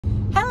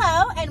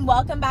and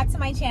welcome back to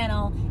my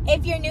channel.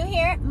 If you're new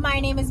here, my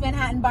name is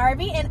Manhattan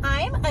Barbie and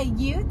I'm a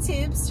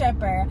YouTube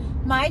stripper.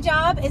 My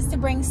job is to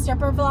bring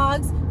stripper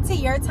vlogs to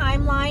your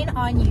timeline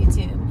on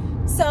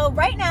YouTube. So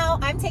right now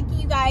I'm taking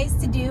you guys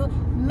to do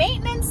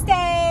maintenance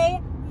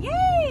day.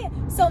 Yay!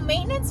 So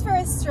maintenance for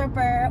a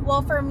stripper,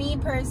 well, for me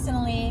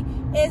personally,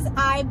 is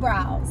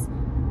eyebrows,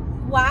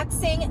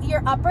 waxing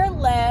your upper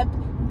lip,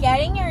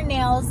 getting your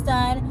nails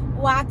done,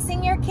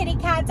 waxing your kitty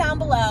cat down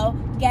below,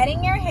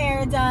 getting your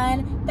hair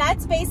done.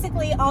 That's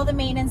basically all the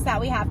maintenance that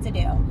we have to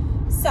do.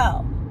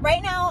 So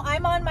right now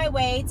I'm on my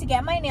way to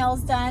get my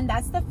nails done.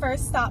 That's the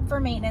first stop for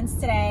maintenance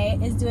today,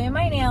 is doing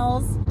my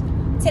nails.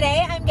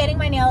 Today I'm getting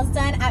my nails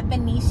done at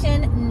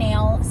Venetian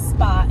Nail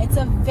Spa. It's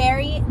a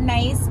very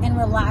nice and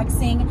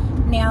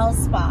relaxing nail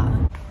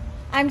spa.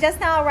 I'm just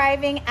now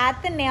arriving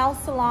at the nail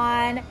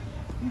salon,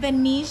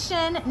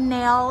 Venetian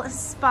Nail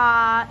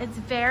Spa. It's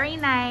very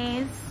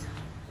nice.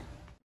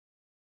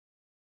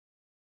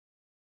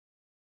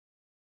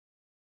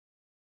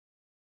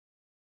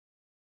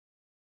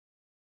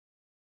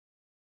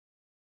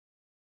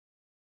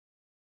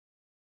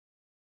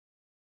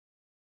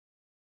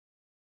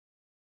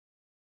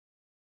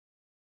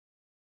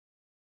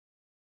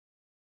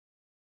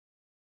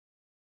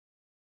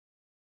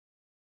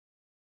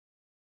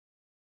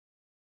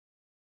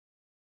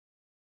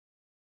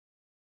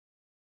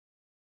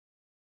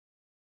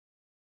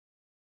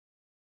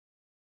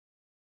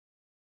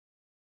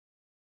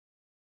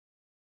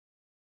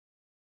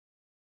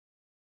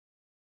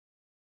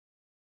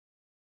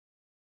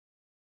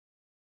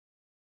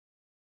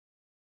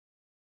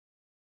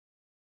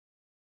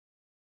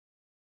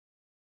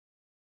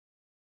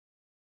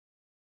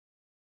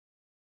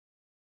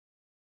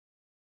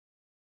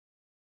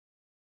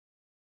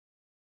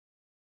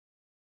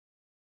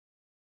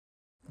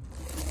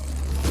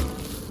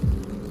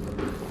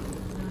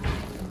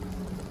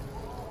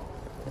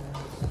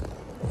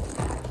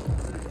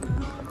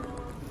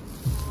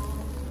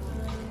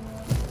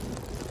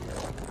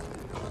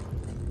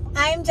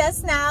 I'm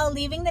just now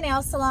leaving the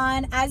nail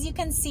salon. As you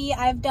can see,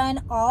 I've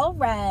done all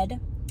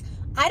red.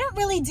 I don't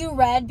really do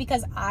red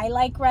because I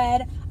like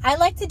red. I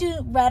like to do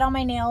red on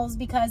my nails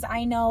because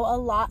I know a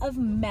lot of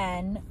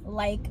men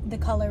like the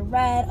color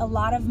red. A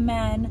lot of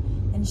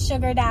men and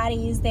sugar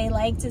daddies, they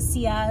like to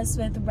see us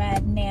with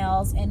red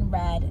nails and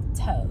red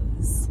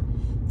toes.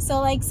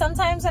 So like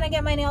sometimes when I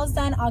get my nails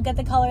done, I'll get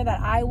the color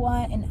that I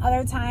want, and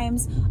other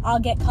times I'll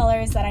get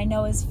colors that I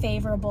know is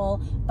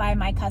favorable by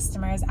my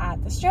customers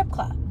at the strip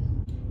club.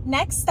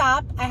 Next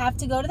stop, I have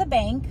to go to the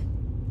bank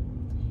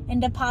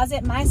and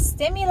deposit my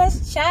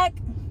stimulus check.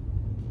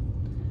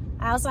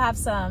 I also have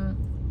some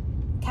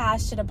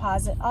cash to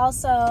deposit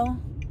also.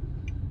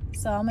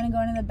 So I'm gonna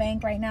go into the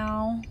bank right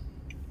now.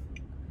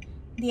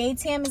 The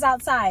ATM is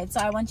outside, so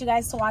I want you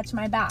guys to watch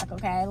my back,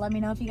 okay? Let me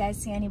know if you guys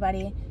see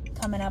anybody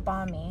coming up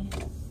on me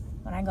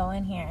when I go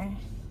in here.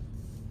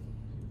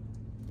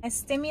 My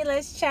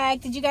stimulus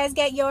check, did you guys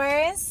get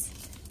yours?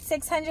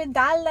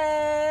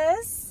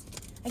 $600.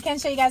 I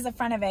can't show you guys the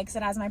front of it because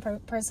it has my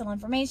personal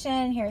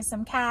information. Here's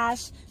some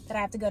cash that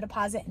I have to go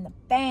deposit in the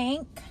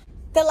bank.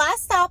 The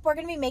last stop we're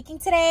going to be making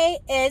today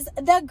is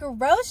the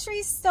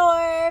grocery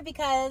store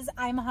because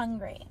I'm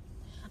hungry.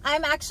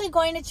 I'm actually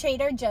going to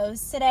Trader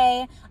Joe's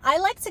today. I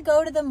like to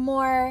go to the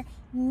more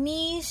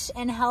niche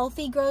and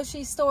healthy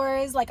grocery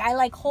stores. Like I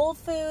like Whole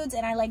Foods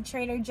and I like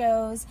Trader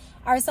Joe's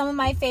are some of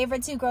my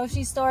favorite two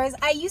grocery stores.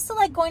 I used to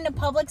like going to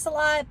Publix a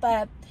lot,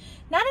 but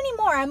not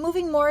anymore. I'm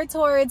moving more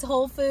towards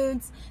Whole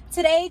Foods.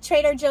 Today,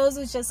 Trader Joe's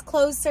was just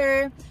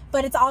closer,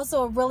 but it's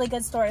also a really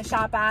good store to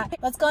shop at.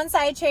 Let's go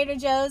inside Trader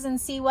Joe's and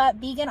see what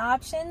vegan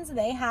options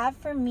they have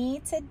for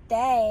me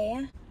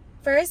today.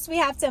 First, we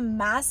have to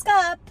mask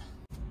up,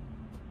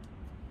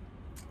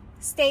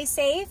 stay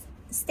safe,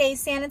 stay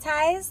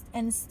sanitized,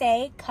 and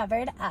stay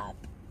covered up.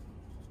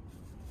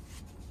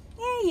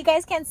 Yeah, you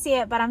guys can't see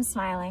it, but I'm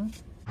smiling.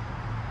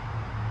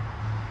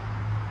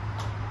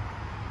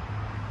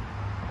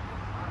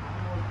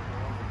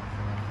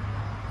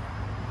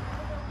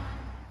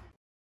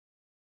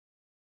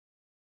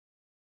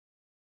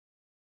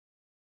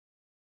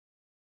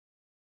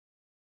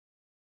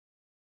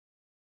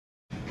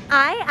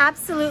 I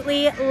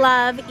absolutely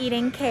love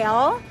eating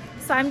kale,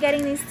 so I'm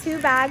getting these 2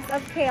 bags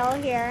of kale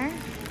here.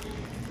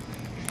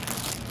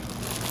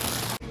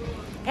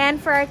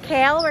 And for our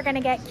kale, we're gonna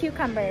get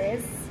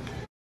cucumbers.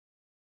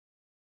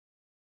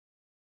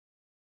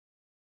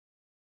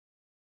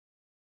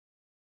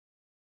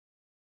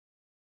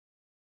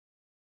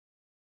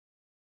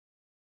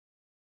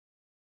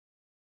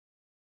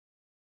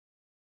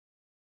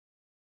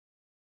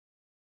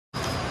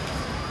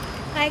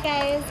 Hi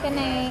guys, good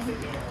night.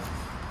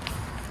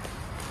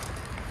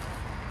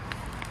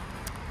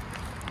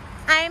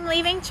 I'm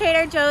leaving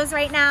Trader Joe's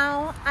right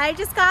now. I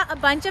just got a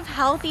bunch of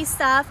healthy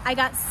stuff. I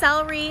got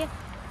celery,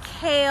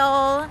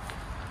 kale,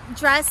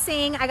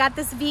 dressing. I got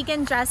this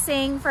vegan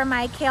dressing for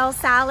my kale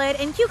salad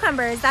and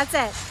cucumbers. That's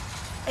it.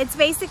 It's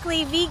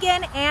basically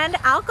vegan and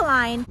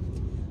alkaline.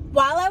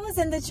 While I was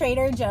in the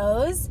Trader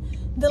Joe's,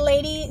 the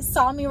lady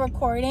saw me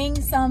recording,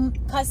 some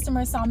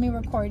customer saw me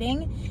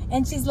recording,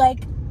 and she's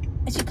like,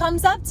 she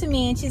comes up to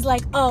me and she's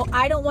like, oh,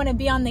 I don't want to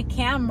be on the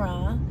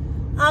camera.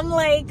 I'm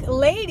like,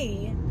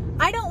 lady,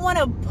 I don't want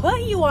to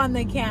put you on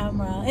the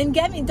camera. And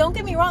don't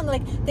get me wrong,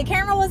 like the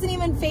camera wasn't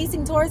even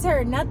facing towards her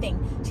or nothing.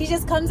 She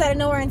just comes out of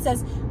nowhere and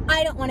says,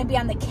 I don't want to be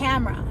on the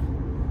camera.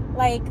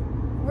 Like,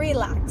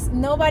 relax.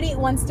 Nobody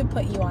wants to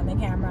put you on the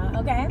camera,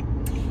 okay?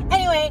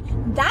 Anyway,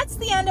 that's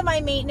the end of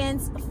my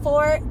maintenance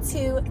for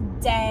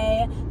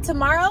today.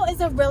 Tomorrow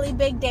is a really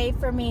big day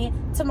for me.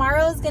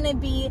 Tomorrow is going to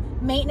be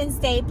maintenance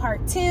day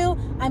part 2.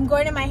 I'm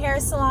going to my hair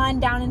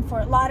salon down in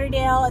Fort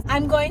Lauderdale.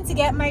 I'm going to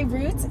get my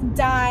roots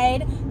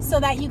dyed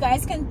so that you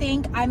guys can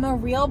think I'm a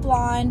real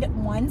blonde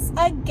once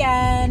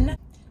again.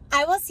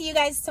 I will see you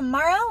guys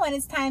tomorrow when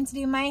it's time to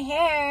do my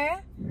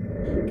hair.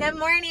 Good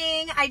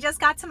morning. I just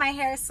got to my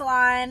hair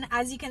salon.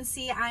 As you can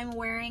see, I'm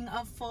wearing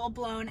a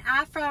full-blown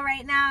afro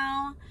right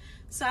now.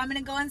 So I'm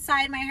gonna go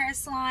inside my hair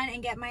salon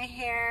and get my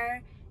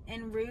hair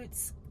and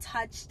roots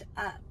touched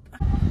up.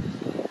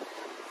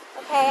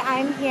 Okay,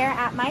 I'm here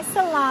at my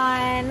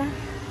salon.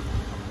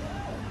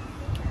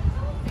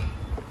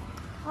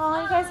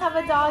 Oh, you guys have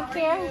a dog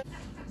here?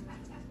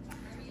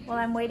 Well,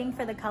 I'm waiting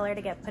for the color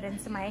to get put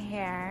into my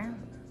hair.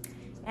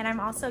 And I'm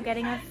also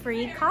getting a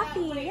free coffee.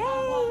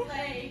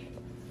 Yay!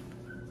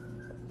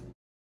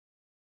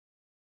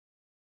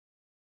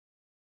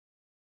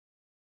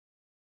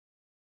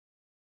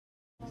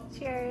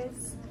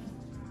 Cheers.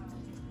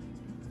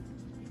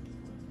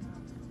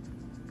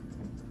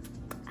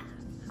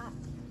 Hot.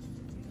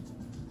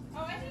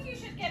 Oh, I think you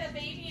should get a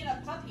baby and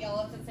a puppy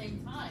all at the same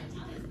time.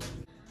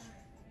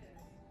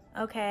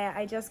 Okay,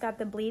 I just got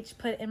the bleach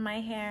put in my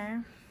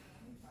hair.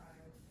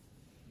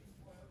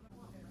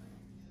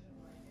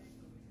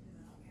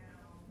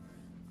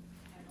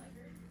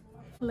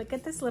 Look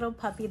at this little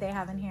puppy they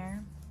have in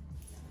here.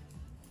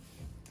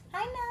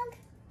 Hi, Nug.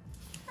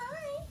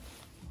 Hi.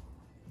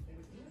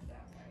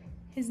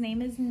 His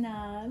name is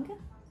Nug.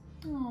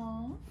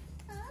 Aww.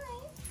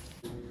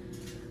 Hi.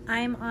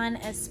 I'm on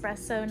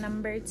espresso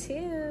number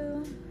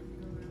 2.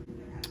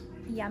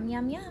 Yum,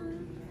 yum, yum.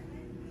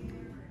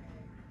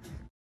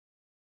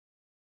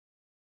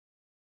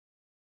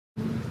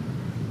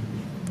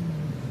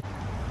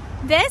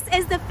 This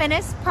is the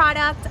finished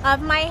product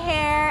of my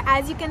hair.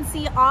 As you can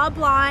see, all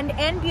blonde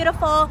and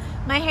beautiful.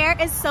 My hair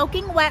is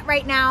soaking wet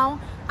right now.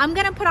 I'm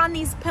gonna put on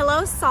these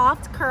Pillow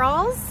Soft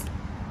curls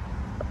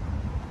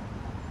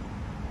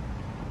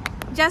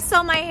just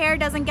so my hair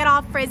doesn't get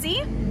all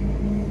frizzy.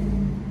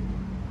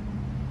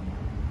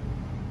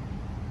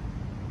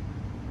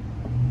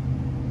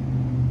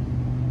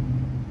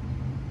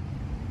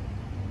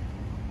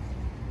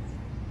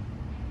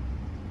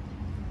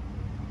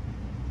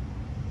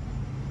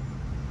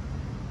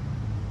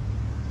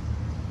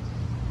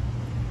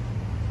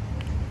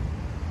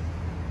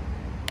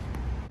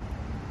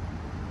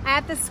 I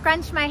have to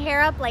scrunch my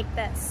hair up like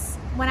this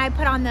when I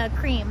put on the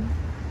cream.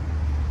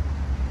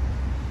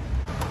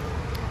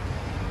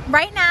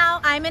 Right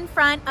now, I'm in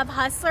front of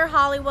Hustler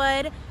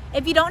Hollywood.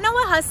 If you don't know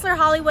what Hustler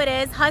Hollywood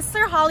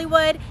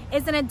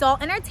is an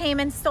adult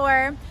entertainment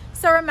store.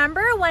 So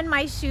remember when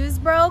my shoes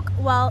broke?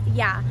 Well,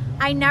 yeah,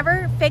 I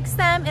never fixed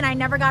them and I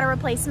never got a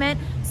replacement.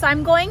 So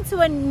I'm going to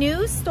a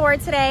new store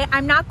today.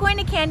 I'm not going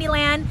to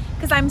Candyland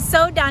because I'm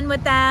so done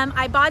with them.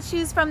 I bought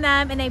shoes from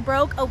them and they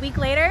broke a week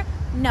later.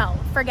 No,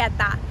 forget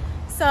that.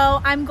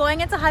 So I'm going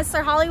into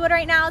Hustler Hollywood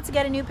right now to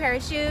get a new pair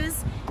of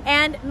shoes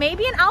and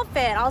maybe an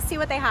outfit. I'll see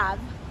what they have.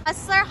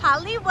 Hustler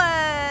Hollywood.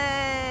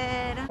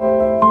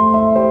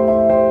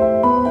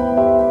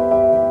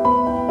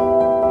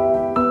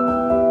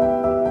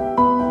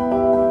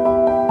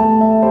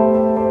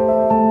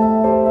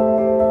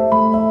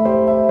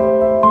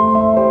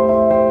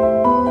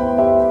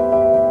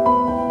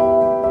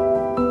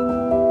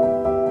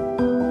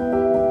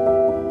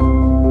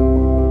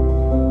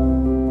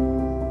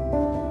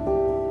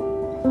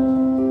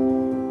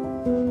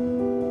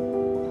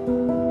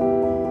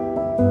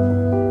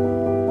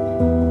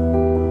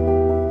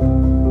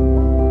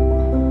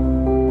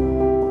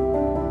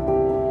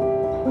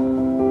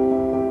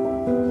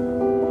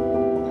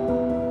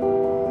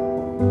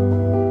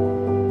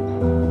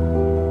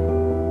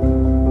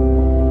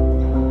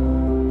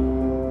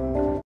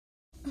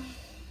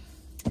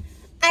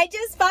 I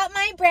just bought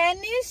my brand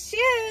new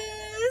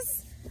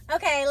shoes.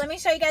 Okay, let me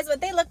show you guys what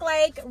they look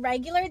like.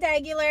 Regular,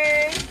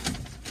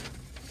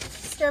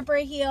 stripper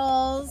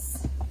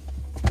heels.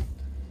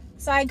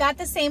 So I got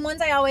the same ones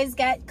I always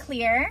get,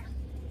 clear.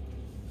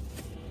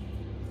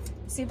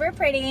 Super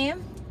pretty.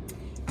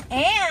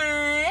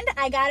 And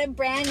I got a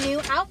brand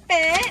new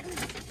outfit.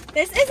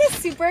 This is a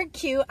super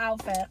cute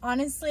outfit.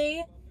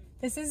 Honestly,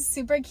 this is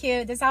super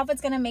cute. This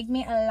outfit's gonna make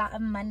me a lot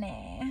of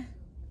money.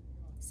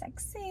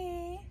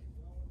 Sexy.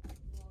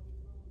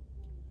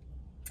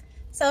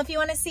 So if you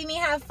want to see me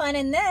have fun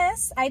in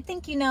this, I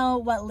think you know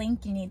what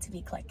link you need to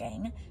be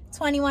clicking.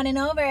 21 and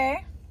over.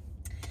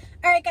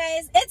 All right,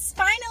 guys, it's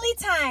finally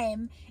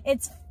time.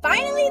 It's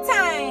finally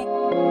time.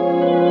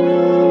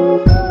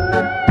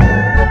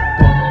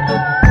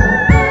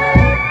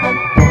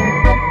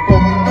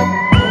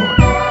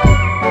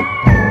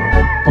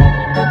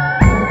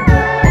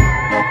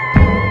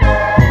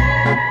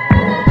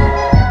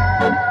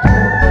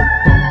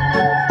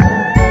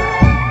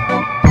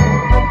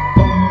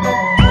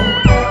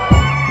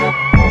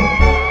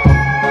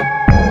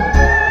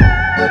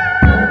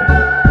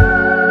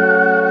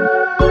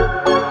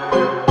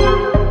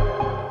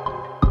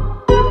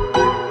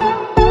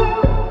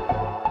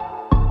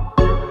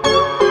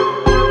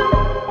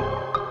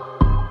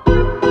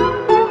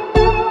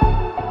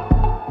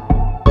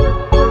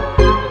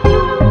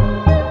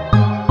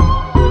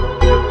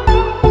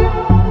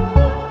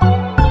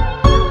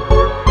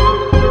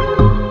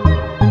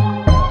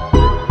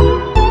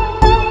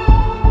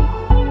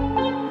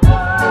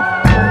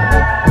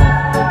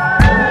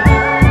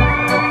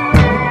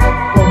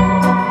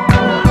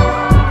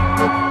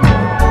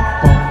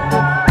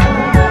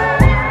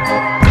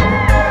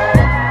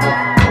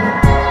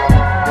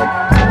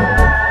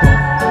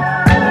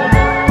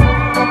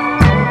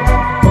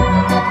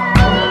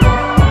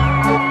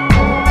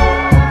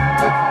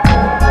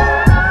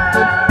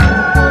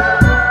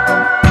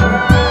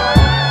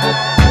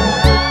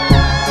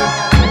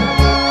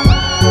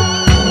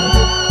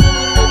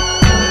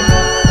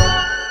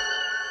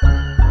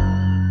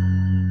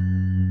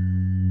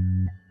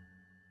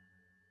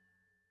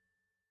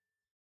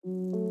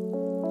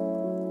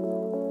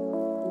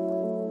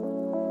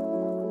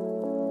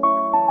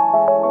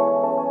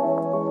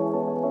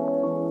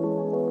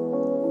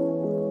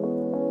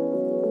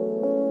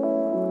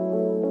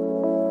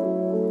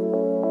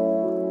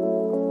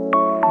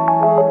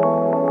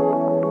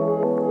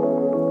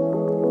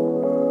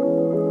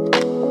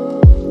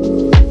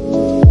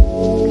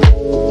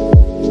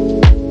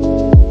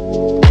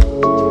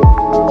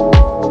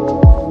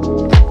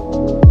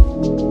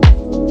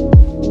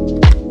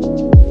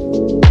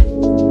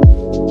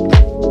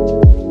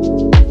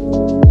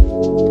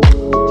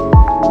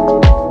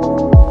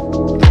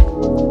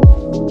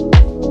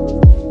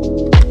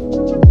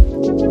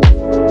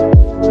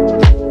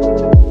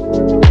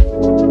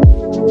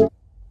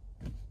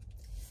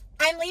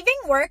 I'm leaving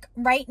work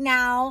right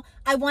now.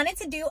 I wanted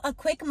to do a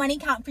quick money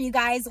count for you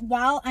guys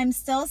while I'm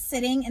still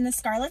sitting in the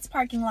Scarlett's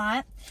parking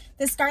lot.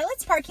 The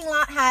Scarlett's parking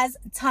lot has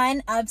a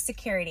ton of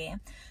security.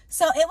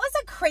 So it was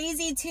a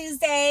crazy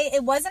Tuesday.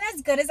 It wasn't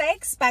as good as I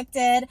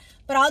expected,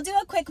 but I'll do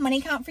a quick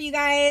money count for you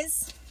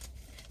guys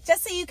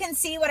just so you can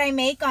see what I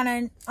make on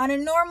a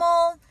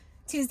normal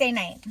Tuesday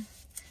night.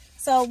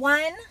 So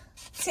 1,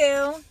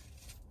 2,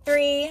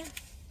 3,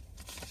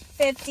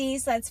 50,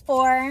 so that's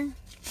 4,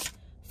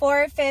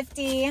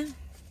 450,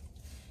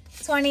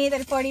 20,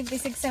 30, 40, 50,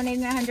 60, 70,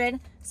 80, 100.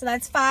 So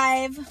that's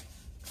 5.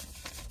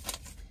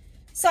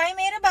 So I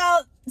made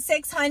about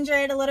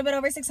 $600, a little bit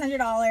over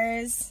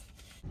 $600.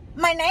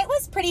 My night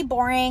was pretty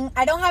boring.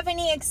 I don't have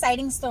any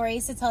exciting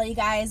stories to tell you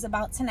guys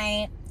about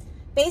tonight.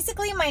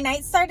 Basically, my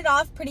night started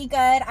off pretty good.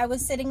 I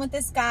was sitting with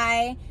this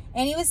guy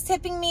and he was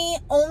tipping me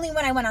only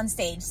when I went on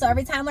stage. So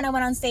every time when I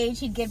went on stage,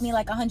 he'd give me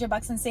like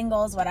 $100 in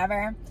singles,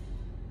 whatever.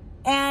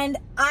 And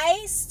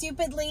I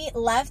stupidly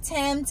left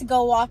him to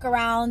go walk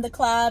around the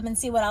club and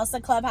see what else the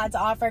club had to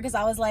offer, because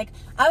I was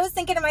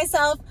thinking to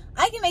myself,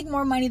 I can make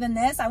more money than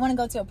this. I want to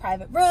go to a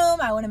private room.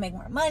 I want to make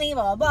more money,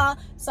 blah, blah,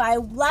 blah. So I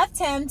left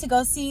him to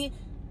go see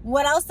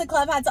what else the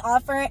club had to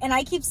offer. And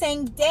I keep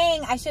saying,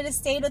 dang, I should have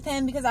stayed with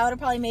him because I would have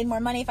probably made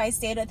more money if I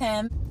stayed with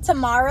him.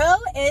 Tomorrow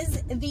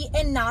is the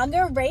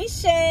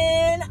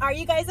inauguration. Are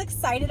you guys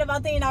excited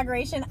about the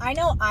inauguration? I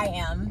know I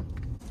am.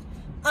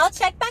 I'll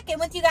check back in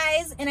with you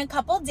guys in a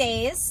couple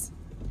days.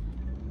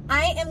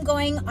 I am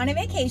going on a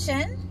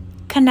vacation.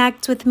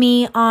 Connect with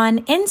me on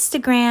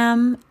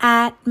Instagram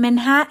at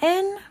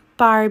Manhattan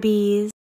Barbies.